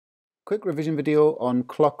Quick revision video on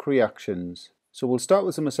clock reactions. So we'll start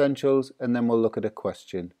with some essentials and then we'll look at a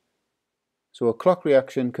question. So a clock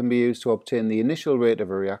reaction can be used to obtain the initial rate of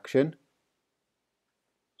a reaction.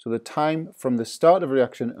 So the time from the start of a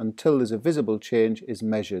reaction until there's a visible change is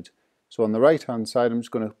measured. So on the right hand side I'm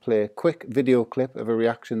just going to play a quick video clip of a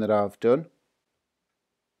reaction that I've done.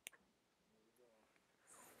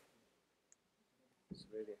 It's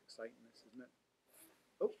really exciting this, isn't it?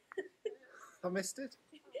 Oh, I missed it.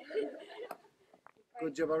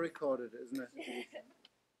 Good job I recorded it, isn't it?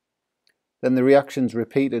 Then the reaction's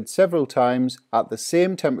repeated several times at the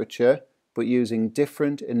same temperature but using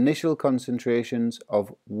different initial concentrations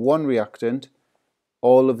of one reactant.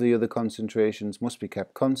 All of the other concentrations must be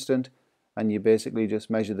kept constant, and you basically just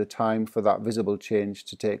measure the time for that visible change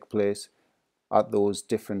to take place at those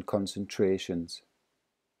different concentrations.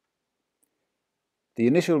 The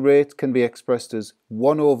initial rate can be expressed as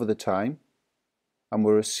 1 over the time, and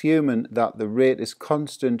we're assuming that the rate is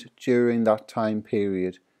constant during that time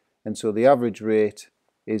period, and so the average rate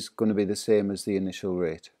is going to be the same as the initial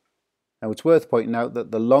rate. Now it's worth pointing out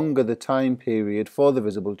that the longer the time period for the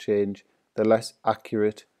visible change, the less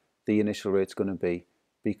accurate the initial rate is going to be,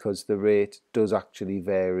 because the rate does actually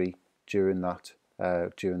vary during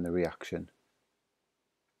the reaction.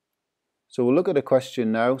 So we'll look at a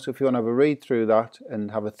question now. So if you want to have a read through that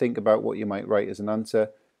and have a think about what you might write as an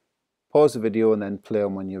answer, pause the video and then play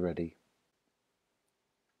on when you're ready.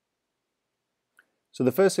 So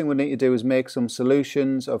the first thing we need to do is make some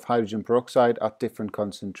solutions of hydrogen peroxide at different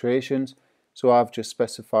concentrations. So I've just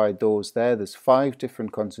specified those there. There's 5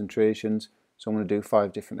 different concentrations, so I'm going to do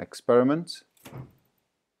 5 different experiments. I'm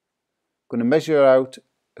going to measure out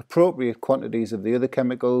appropriate quantities of the other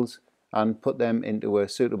chemicals and put them into a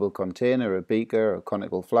suitable container, a beaker, or a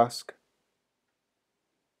conical flask.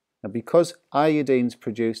 Now because iodine's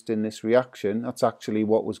produced in this reaction, that's actually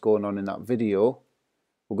what was going on in that video,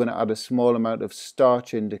 we're going to add a small amount of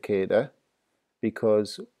starch indicator,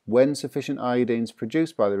 because when sufficient iodine is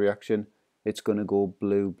produced by the reaction, it's going to go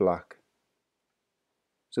blue-black.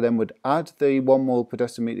 So then we'd add the 1 mole per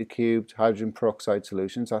decimeter cubed hydrogen peroxide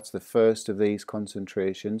solutions, that's the first of these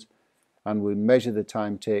concentrations, and we measure the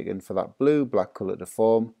time taken for that blue-black colour to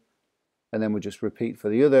form, and then we just repeat for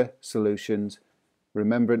the other solutions,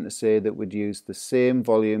 remembering to say that we'd use the same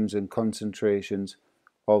volumes and concentrations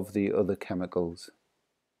of the other chemicals.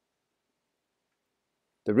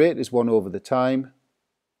 The rate is 1 over the time,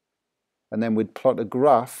 and then we'd plot a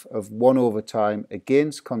graph of 1 over time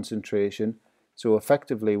against concentration, so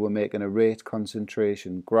effectively we're making a rate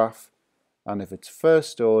concentration graph, and if it's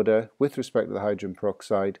first order with respect to the hydrogen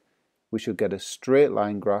peroxide, we should get a straight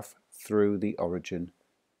line graph through the origin,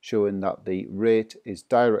 showing that the rate is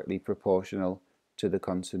directly proportional to the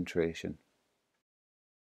concentration.